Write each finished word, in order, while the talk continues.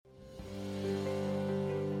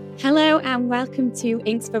Hello and welcome to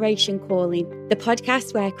Inspiration Calling, the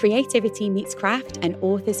podcast where creativity meets craft and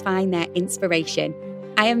authors find their inspiration.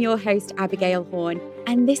 I am your host, Abigail Horn,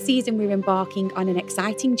 and this season we're embarking on an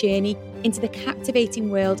exciting journey into the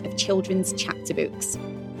captivating world of children's chapter books.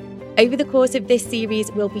 Over the course of this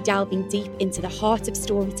series, we'll be delving deep into the heart of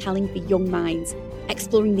storytelling for young minds,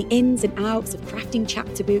 exploring the ins and outs of crafting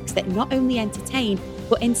chapter books that not only entertain,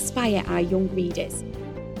 but inspire our young readers.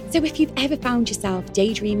 So if you've ever found yourself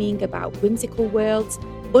daydreaming about whimsical worlds,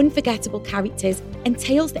 unforgettable characters, and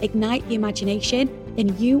tales that ignite the imagination,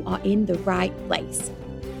 then you are in the right place.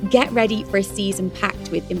 Get ready for a season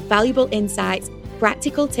packed with invaluable insights,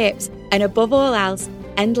 practical tips, and above all else,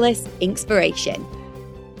 endless inspiration.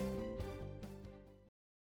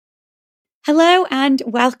 Hello and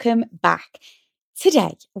welcome back.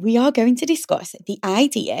 Today, we are going to discuss the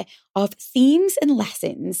idea of themes and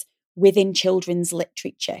lessons within children's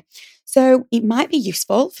literature. So it might be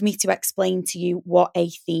useful for me to explain to you what a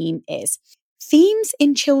theme is. Themes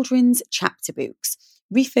in children's chapter books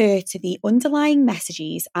refer to the underlying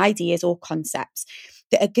messages, ideas, or concepts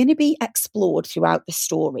that are going to be explored throughout the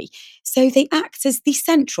story. So they act as the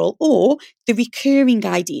central or the recurring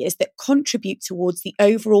ideas that contribute towards the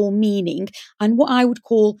overall meaning and what I would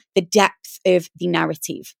call the depth of the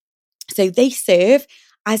narrative. So they serve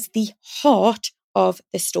as the heart of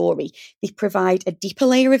the story. They provide a deeper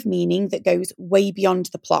layer of meaning that goes way beyond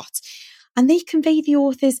the plot. And they convey the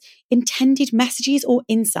author's intended messages or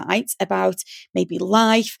insights about maybe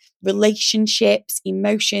life, relationships,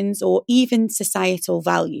 emotions, or even societal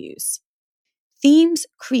values. Themes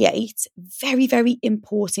create very, very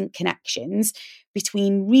important connections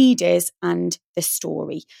between readers and the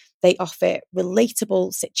story. They offer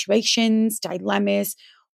relatable situations, dilemmas,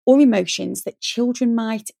 or emotions that children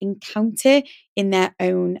might encounter in their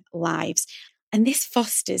own lives. And this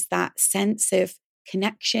fosters that sense of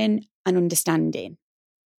connection and understanding.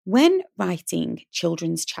 When writing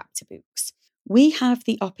children's chapter books, we have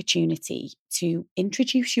the opportunity to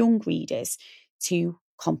introduce young readers to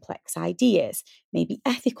complex ideas, maybe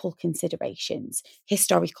ethical considerations,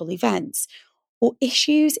 historical events, or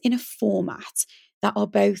issues in a format that are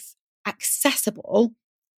both accessible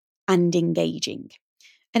and engaging.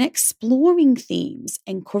 And exploring themes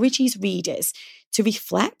encourages readers to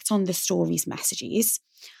reflect on the story's messages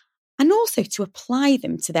and also to apply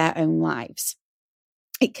them to their own lives.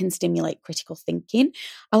 It can stimulate critical thinking,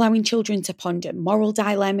 allowing children to ponder moral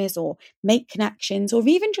dilemmas or make connections or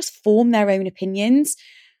even just form their own opinions.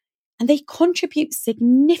 And they contribute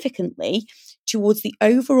significantly towards the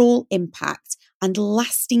overall impact and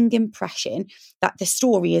lasting impression that the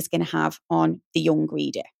story is going to have on the young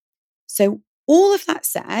reader. So all of that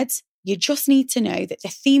said, you just need to know that the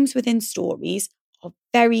themes within stories are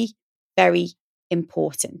very, very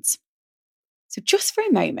important. So just for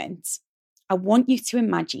a moment, I want you to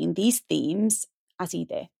imagine these themes as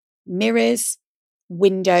either mirrors,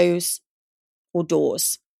 windows, or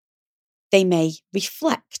doors. They may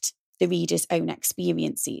reflect the reader's own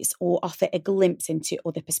experiences or offer a glimpse into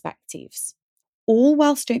other perspectives, all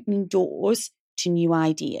whilst opening doors to new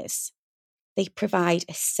ideas. They provide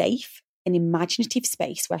a safe, an imaginative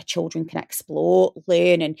space where children can explore,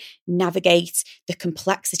 learn, and navigate the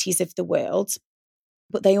complexities of the world.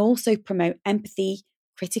 But they also promote empathy,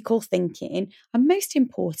 critical thinking, and most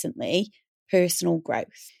importantly, personal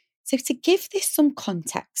growth. So to give this some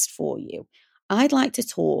context for you, I'd like to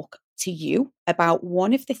talk to you about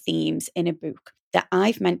one of the themes in a book that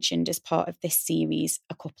I've mentioned as part of this series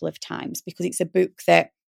a couple of times because it's a book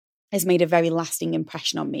that has made a very lasting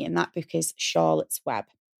impression on me, and that book is Charlotte's Web.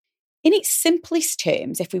 In its simplest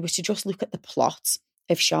terms, if we were to just look at the plot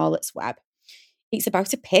of Charlotte's Web, it's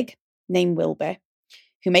about a pig named Wilbur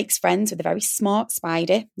who makes friends with a very smart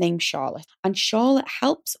spider named Charlotte. And Charlotte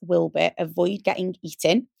helps Wilbur avoid getting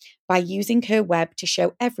eaten by using her web to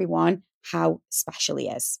show everyone how special he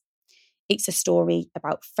is. It's a story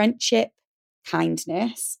about friendship,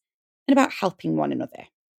 kindness, and about helping one another.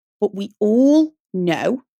 But we all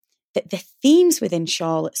know that the themes within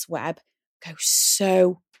Charlotte's Web go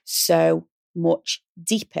so much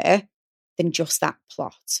deeper than just that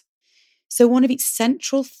plot. So one of its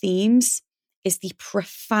central themes is the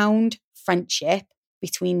profound friendship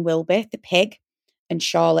between Wilbur, the pig, and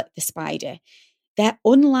Charlotte, the spider. Their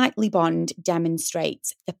unlikely bond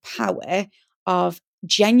demonstrates the power of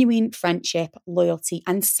genuine friendship, loyalty,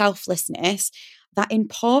 and selflessness that in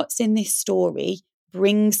parts in this story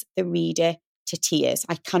brings the reader to tears.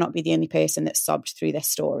 I cannot be the only person that sobbed through this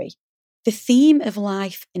story. The theme of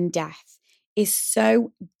life and death is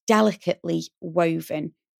so delicately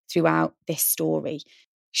woven throughout this story.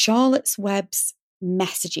 Charlotte's Web's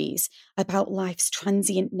messages about life's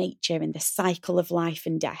transient nature and the cycle of life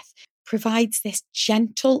and death provides this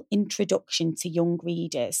gentle introduction to young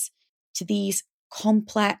readers to these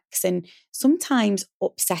complex and sometimes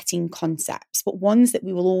upsetting concepts, but ones that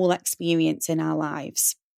we will all experience in our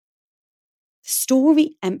lives. The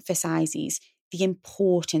story emphasizes the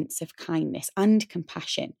importance of kindness and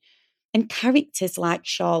compassion. And characters like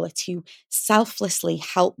Charlotte, who selflessly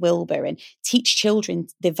help Wilbur and teach children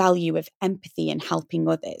the value of empathy and helping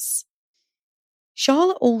others.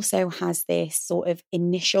 Charlotte also has this sort of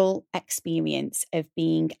initial experience of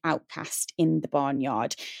being outcast in the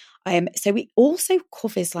barnyard. So it also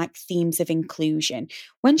covers like themes of inclusion.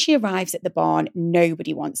 When she arrives at the barn,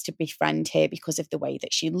 nobody wants to befriend her because of the way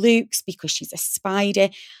that she looks, because she's a spider.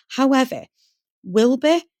 However,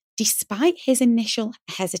 Wilbur, despite his initial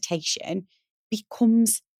hesitation,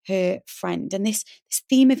 becomes her friend. And this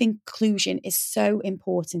theme of inclusion is so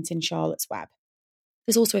important in Charlotte's Web.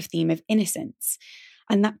 There's also a theme of innocence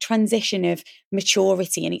and that transition of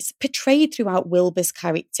maturity. And it's portrayed throughout Wilbur's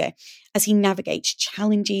character as he navigates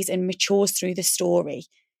challenges and matures through the story.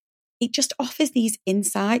 It just offers these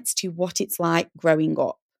insights to what it's like growing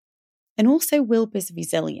up. And also Wilbur's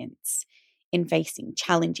resilience in facing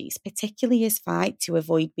challenges, particularly his fight to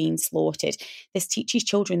avoid being slaughtered. This teaches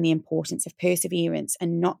children the importance of perseverance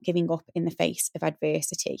and not giving up in the face of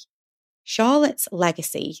adversity. Charlotte's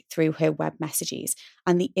legacy through her web messages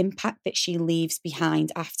and the impact that she leaves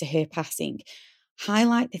behind after her passing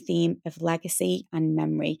highlight the theme of legacy and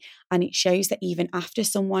memory. And it shows that even after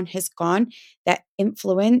someone has gone, that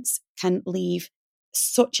influence can leave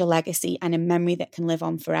such a legacy and a memory that can live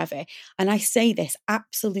on forever. And I say this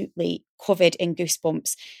absolutely covered in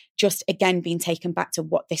goosebumps, just again being taken back to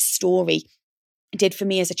what this story did for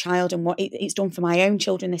me as a child and what it's done for my own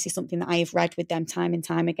children. This is something that I have read with them time and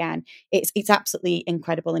time again. It's absolutely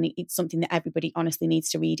incredible, and it's something that everybody honestly needs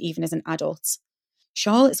to read, even as an adult.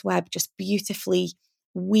 Charlotte's Web just beautifully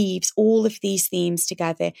weaves all of these themes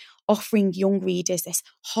together, offering young readers this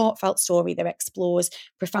heartfelt story that explores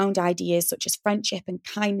profound ideas such as friendship and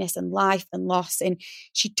kindness and life and loss. And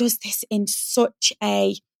she does this in such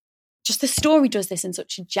the story does this in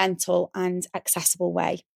such a gentle and accessible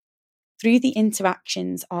way. Through the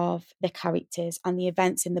interactions of the characters and the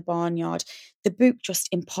events in the barnyard, the book just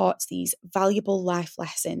imparts these valuable life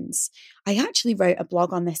lessons. I actually wrote a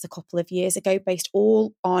blog on this a couple of years ago based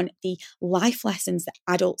all on the life lessons that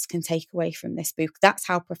adults can take away from this book. That's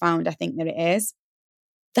how profound I think that it is.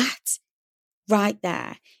 That right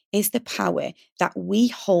there is the power that we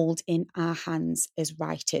hold in our hands as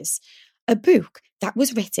writers. A book that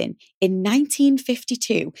was written in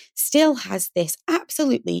 1952 still has this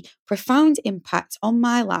absolutely profound impact on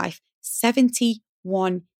my life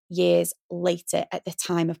 71 years later at the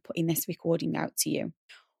time of putting this recording out to you.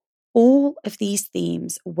 All of these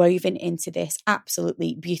themes woven into this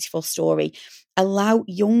absolutely beautiful story allow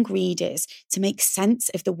young readers to make sense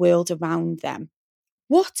of the world around them.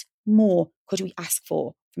 What more could we ask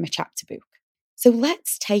for from a chapter book? So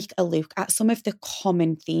let's take a look at some of the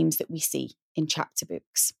common themes that we see in chapter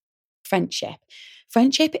books. Friendship.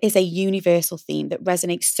 Friendship is a universal theme that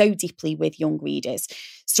resonates so deeply with young readers.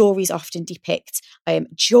 Stories often depict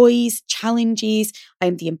joys, challenges,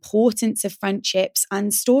 the importance of friendships,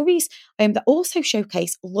 and stories that also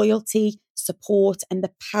showcase loyalty, support, and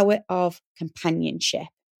the power of companionship.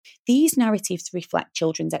 These narratives reflect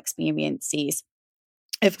children's experiences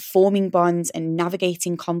of forming bonds and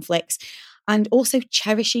navigating conflicts, and also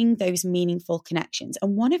cherishing those meaningful connections.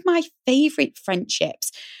 And one of my favourite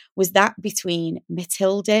friendships was that between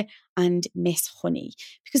Matilda and Miss Honey,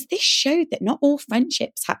 because this showed that not all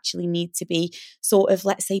friendships actually need to be sort of,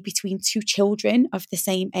 let's say, between two children of the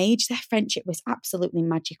same age. Their friendship was absolutely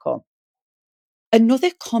magical. Another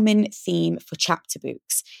common theme for chapter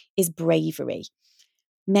books is bravery.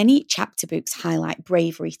 Many chapter books highlight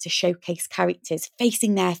bravery to showcase characters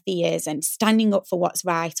facing their fears and standing up for what's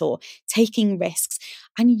right or taking risks.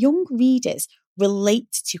 And young readers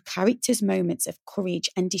relate to characters' moments of courage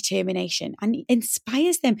and determination, and it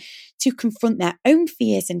inspires them to confront their own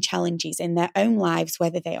fears and challenges in their own lives,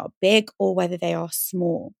 whether they are big or whether they are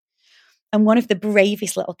small. And one of the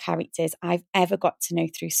bravest little characters I've ever got to know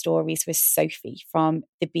through stories was Sophie from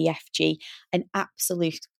the BFG, an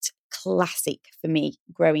absolute classic for me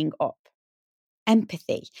growing up.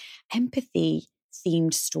 Empathy. Empathy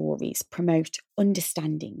themed stories promote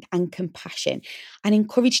understanding and compassion and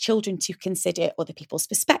encourage children to consider other people's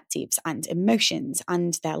perspectives and emotions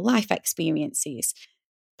and their life experiences.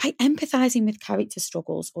 By empathizing with character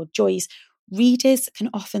struggles or joys, readers can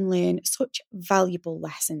often learn such valuable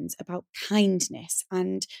lessons about kindness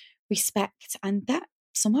and respect, and that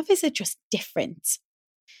some of us are just different.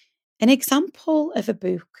 An example of a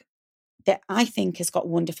book that I think has got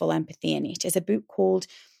wonderful empathy in it is a book called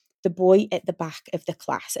The Boy at the Back of the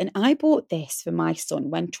Class. And I bought this for my son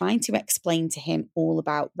when trying to explain to him all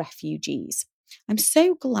about refugees. I'm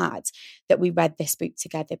so glad that we read this book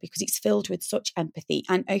together because it's filled with such empathy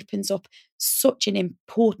and opens up such an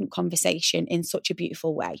important conversation in such a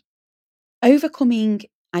beautiful way. Overcoming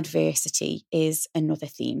adversity is another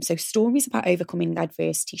theme. So stories about overcoming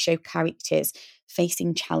adversity show characters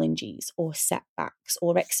facing challenges or setbacks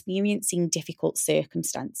or experiencing difficult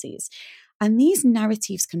circumstances. And these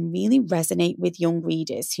narratives can really resonate with young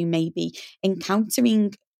readers who may be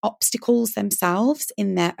encountering obstacles themselves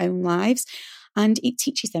in their own lives. And it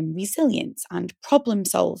teaches them resilience and problem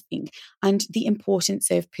solving and the importance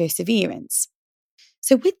of perseverance.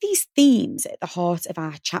 So, with these themes at the heart of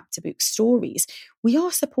our chapter book stories, we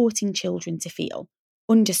are supporting children to feel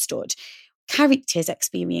understood. Characters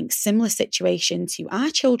experiencing similar situations to our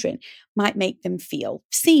children might make them feel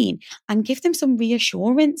seen and give them some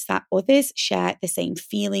reassurance that others share the same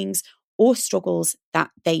feelings or struggles that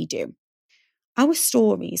they do. Our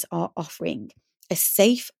stories are offering a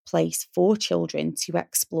safe place for children to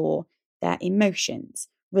explore their emotions,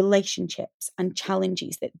 relationships, and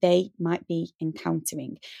challenges that they might be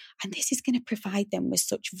encountering. And this is going to provide them with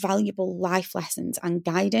such valuable life lessons and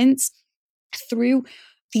guidance through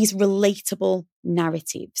these relatable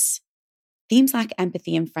narratives. Themes like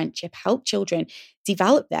empathy and friendship help children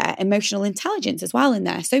develop their emotional intelligence as well in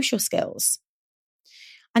their social skills.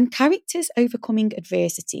 And characters overcoming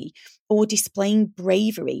adversity or displaying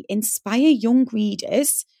bravery inspire young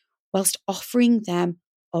readers whilst offering them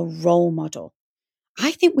a role model.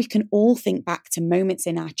 I think we can all think back to moments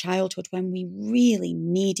in our childhood when we really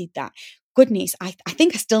needed that. Goodness, I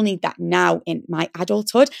think I still need that now in my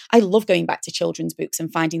adulthood. I love going back to children's books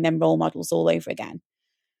and finding them role models all over again.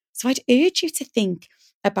 So I'd urge you to think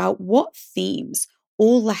about what themes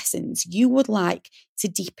or lessons you would like to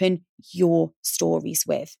deepen your stories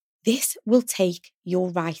with. This will take your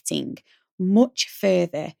writing much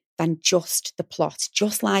further than just the plot,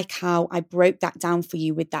 just like how I broke that down for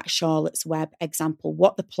you with that Charlotte's Web example,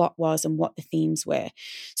 what the plot was and what the themes were.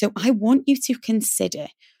 So I want you to consider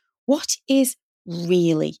what is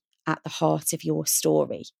really at the heart of your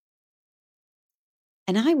story.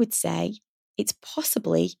 And I would say it's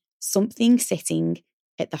possibly something sitting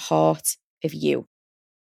at the heart of you.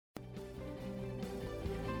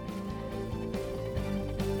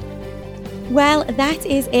 Well, that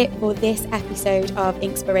is it for this episode of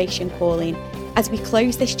Inspiration Calling. As we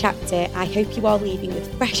close this chapter, I hope you are leaving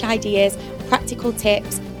with fresh ideas, practical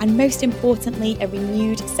tips, and most importantly, a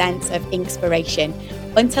renewed sense of inspiration.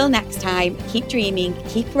 Until next time, keep dreaming,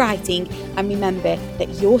 keep writing, and remember that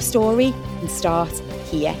your story can start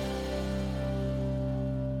here.